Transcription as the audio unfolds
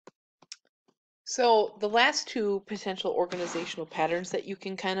So the last two potential organizational patterns that you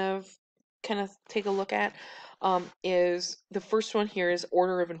can kind of take a look at is the first one here is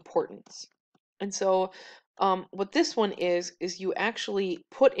order of importance. And so what this one is you actually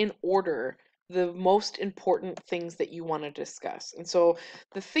put in order the most important things that you want to discuss. And so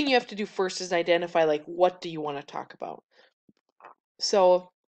the thing you have to do first is identify like what do you want to talk about. So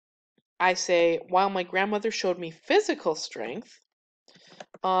I say, while my grandmother showed me physical strength,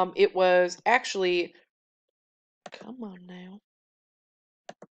 it was actually, come on now.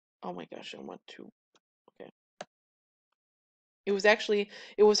 Oh my gosh, I want to. Okay.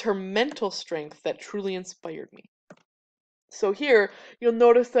 It was her mental strength that truly inspired me. So here, you'll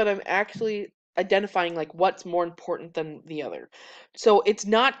notice that I'm actually identifying like what's more important than the other. So it's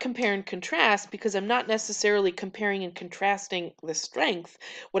not compare and contrast because I'm not necessarily comparing and contrasting the strength.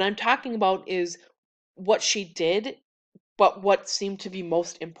 What I'm talking about is what she did, but what seemed to be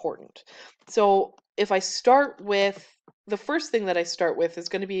most important. So if I start with the first thing that I start with is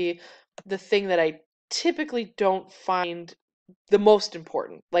going to be the thing that I typically don't find the most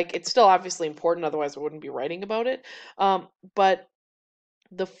important. Like it's still obviously important, otherwise I wouldn't be writing about it. But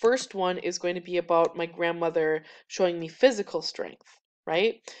the first one is going to be about my grandmother showing me physical strength,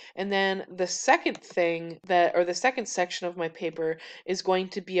 right? And then the second thing that, or the second section of my paper is going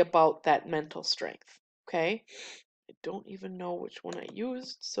to be about that mental strength, okay? I don't even know which one I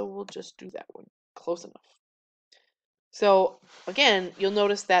used, so we'll just do that one. Close enough. So again, you'll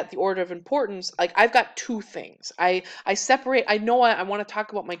notice that the order of importance, like I've got two things. I separate, I know I want to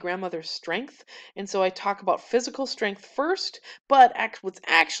talk about my grandmother's strength, and so I talk about physical strength first, but what's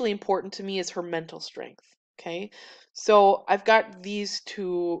actually important to me is her mental strength. Okay? So I've got these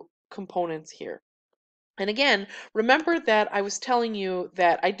two components here. And again, remember that I was telling you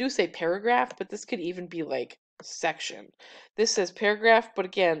that I do say paragraph, but this could even be like section. This says paragraph, but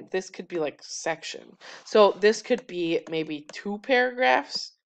again, this could be like section. So this could be maybe 2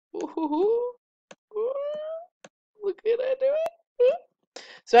 paragraphs. Ooh, look at I do it.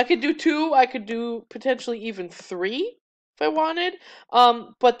 So I could do 2, I could do potentially even 3 if I wanted.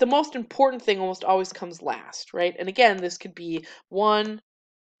 But the most important thing almost always comes last, right? And again, this could be 1,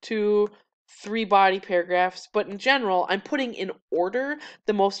 2, 3 body paragraphs, but in general, I'm putting in order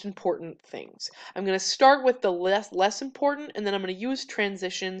the most important things. I'm going to start with the less important, and then I'm going to use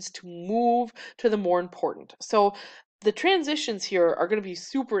transitions to move to the more important. So the transitions here are going to be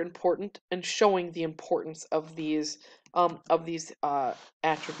super important and showing the importance of these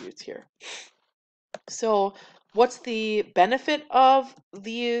attributes here. So what's the benefit of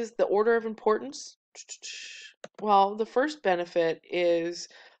the order of importance? Well, the first benefit is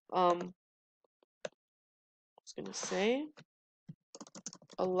I was going to say,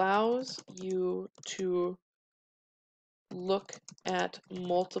 allows you to look at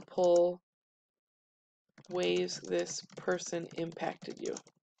multiple ways this person impacted you.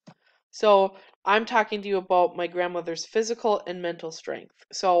 So I'm talking to you about my grandmother's physical and mental strength.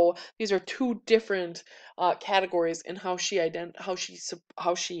 So these are two different categories in how she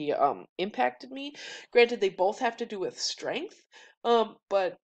impacted me. Granted, they both have to do with strength,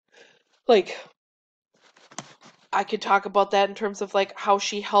 but like I could talk about that in terms of like how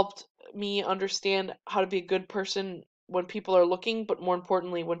she helped me understand how to be a good person when people are looking, but more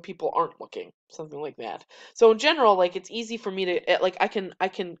importantly when people aren't looking, something like that. So in general, like it's easy for me to like I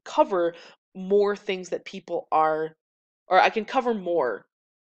can cover more things that people are, or I can cover more,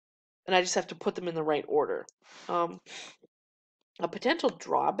 and I just have to put them in the right order. A potential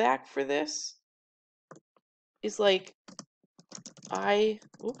drawback for this is like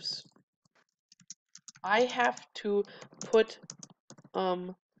oops, I have to put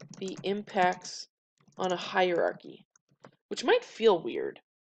the impacts on a hierarchy, which might feel weird.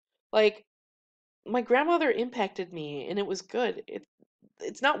 Like my grandmother impacted me and it was good.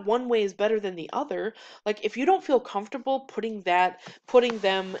 It's not one way is better than the other. Like if you don't feel comfortable putting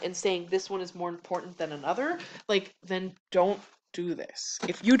them and saying this one is more important than another, like then don't do this.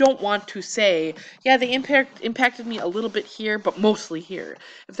 If you don't want to say, yeah, they impacted me a little bit here, but mostly here.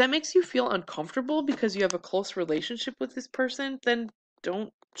 If that makes you feel uncomfortable because you have a close relationship with this person, then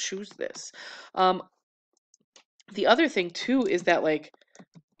don't choose this. The other thing too is that like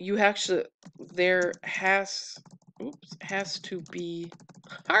you actually there has to be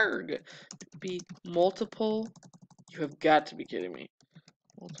multiple, you have got to be kidding me,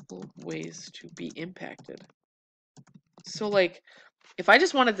 multiple ways to be impacted. So like if I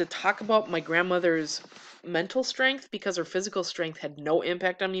just wanted to talk about my grandmother's mental strength because her physical strength had no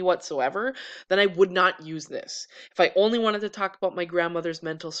impact on me whatsoever, then I would not use this. If I only wanted to talk about my grandmother's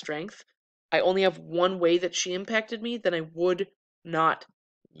mental strength, I only have one way that she impacted me, then I would not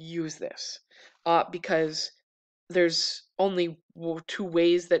use this because there's only two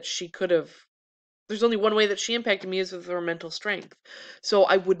ways that she could have. There's only one way that she impacted me is with her mental strength. So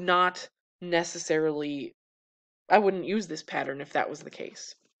I would not necessarily. I wouldn't use this pattern if that was the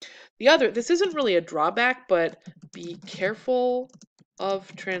case. This isn't really a drawback, but be careful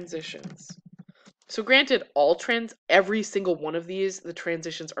of transitions. So granted, every single one of these, the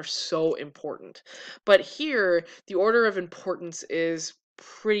transitions are so important. But here, the order of importance is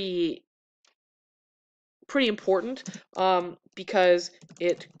pretty important because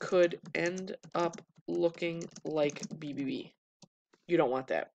it could end up looking like BBB. You don't want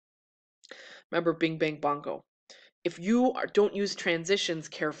that. Remember Bing Bang Bongo. If you don't use transitions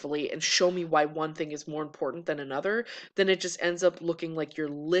carefully and show me why one thing is more important than another, then it just ends up looking like you're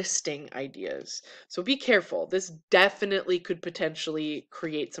listing ideas. So be careful. This definitely could potentially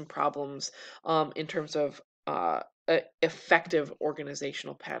create some problems in terms of effective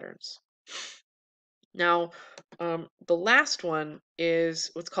organizational patterns. Now, the last one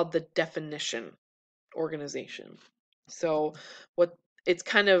is what's called the definition organization. So it's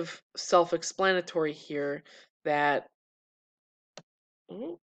kind of self-explanatory here that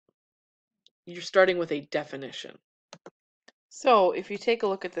you're starting with a definition. So if you take a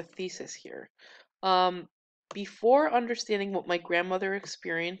look at the thesis here, before understanding what my grandmother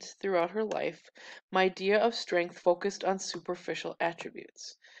experienced throughout her life, my idea of strength focused on superficial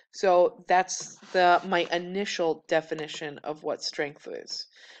attributes. So that's my initial definition of what strength is.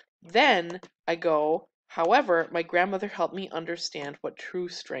 Then I go, however, my grandmother helped me understand what true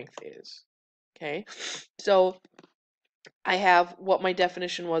strength is. Okay, so I have what my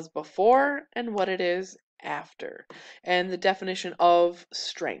definition was before and what it is after, and the definition of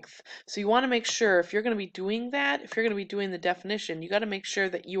strength. So you want to make sure if you're going to be doing that, if you're going to be doing the definition, you got to make sure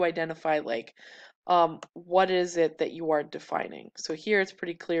that you identify like what is it that you are defining. So here it's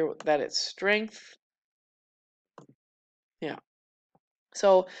pretty clear that it's strength. Yeah.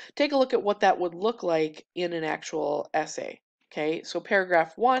 So take a look at what that would look like in an actual essay. Okay, so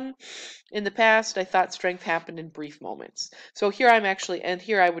paragraph 1, in the past, I thought strength happened in brief moments. So here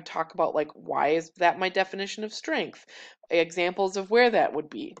here I would talk about like, why is that my definition of strength? Examples of where that would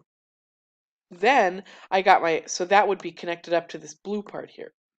be. Then so that would be connected up to this blue part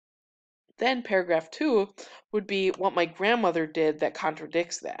here. Then paragraph 2 would be what my grandmother did that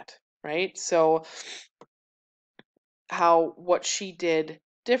contradicts that, right? So what she did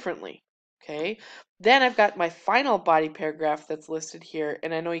differently. Okay. Then I've got my final body paragraph that's listed here,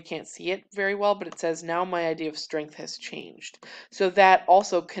 and I know you can't see it very well, but it says, now my idea of strength has changed. So that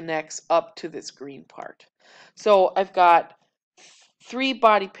also connects up to this green part. So I've got 3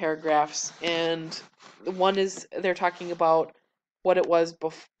 body paragraphs, and one is they're talking about what it was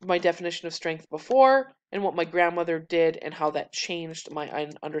my definition of strength before, and what my grandmother did, and how that changed my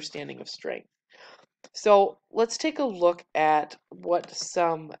understanding of strength. So let's take a look at what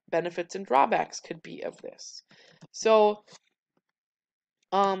some benefits and drawbacks could be of this. So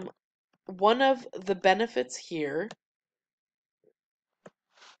one of the benefits here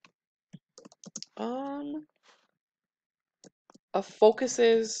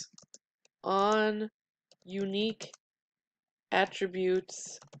focuses on unique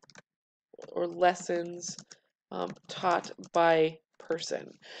attributes or lessons taught by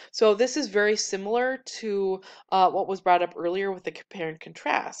person. So this is very similar to what was brought up earlier with the compare and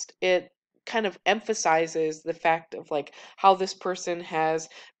contrast. It kind of emphasizes the fact of like how this person has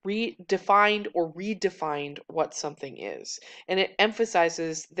redefined or redefined what something is, and it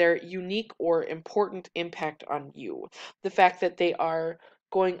emphasizes their unique or important impact on you. The fact that they are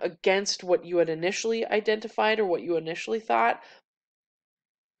going against what you had initially identified or what you initially thought,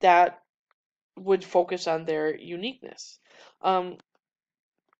 that would focus on their uniqueness.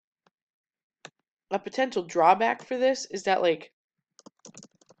 A potential drawback for this is that, like,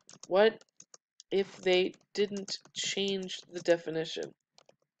 what if they didn't change the definition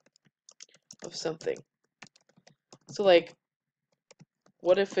of something? So, like,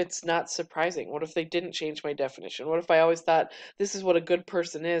 what if it's not surprising? What if they didn't change my definition? What if I always thought this is what a good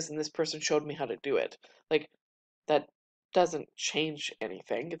person is and this person showed me how to do it? Like, that doesn't change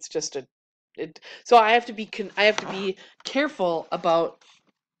anything. It's just so I have to be careful about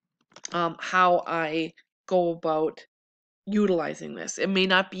how I go about utilizing this. It may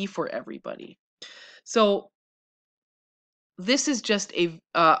not be for everybody. So this is just a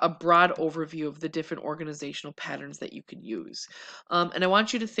broad overview of the different organizational patterns that you could use. And I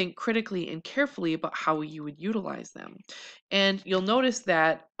want you to think critically and carefully about how you would utilize them. And you'll notice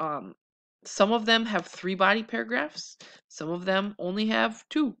that some of them have 3 body paragraphs. Some of them only have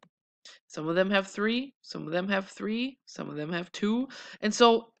 2. Some of them have 3, some of them have 3, some of them have 2. And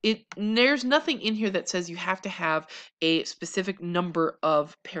so there's nothing in here that says you have to have a specific number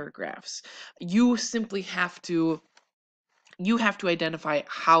of paragraphs. You simply have to identify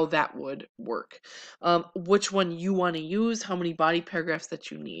how that would work, which one you want to use, how many body paragraphs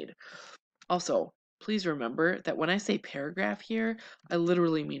that you need. Also, please remember that when I say paragraph here, I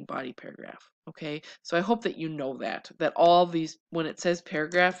literally mean body paragraph. Okay, so I hope that you know that all these, when it says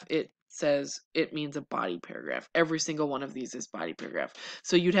paragraph, it means a body paragraph. Every single one of these is body paragraph.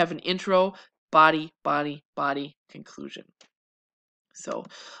 So you'd have an intro, body, body, body, conclusion. So,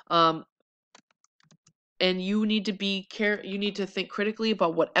 and you need to think critically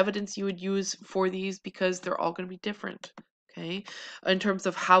about what evidence you would use for these, because they're all going to be different, okay, in terms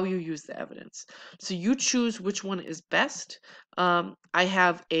of how you use the evidence. So you choose which one is best. I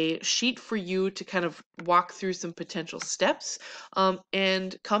have a sheet for you to kind of walk through some potential steps,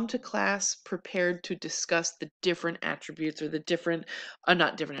 and come to class prepared to discuss the different attributes, or the different,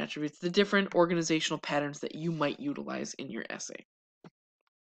 not different attributes, the different organizational patterns that you might utilize in your essay.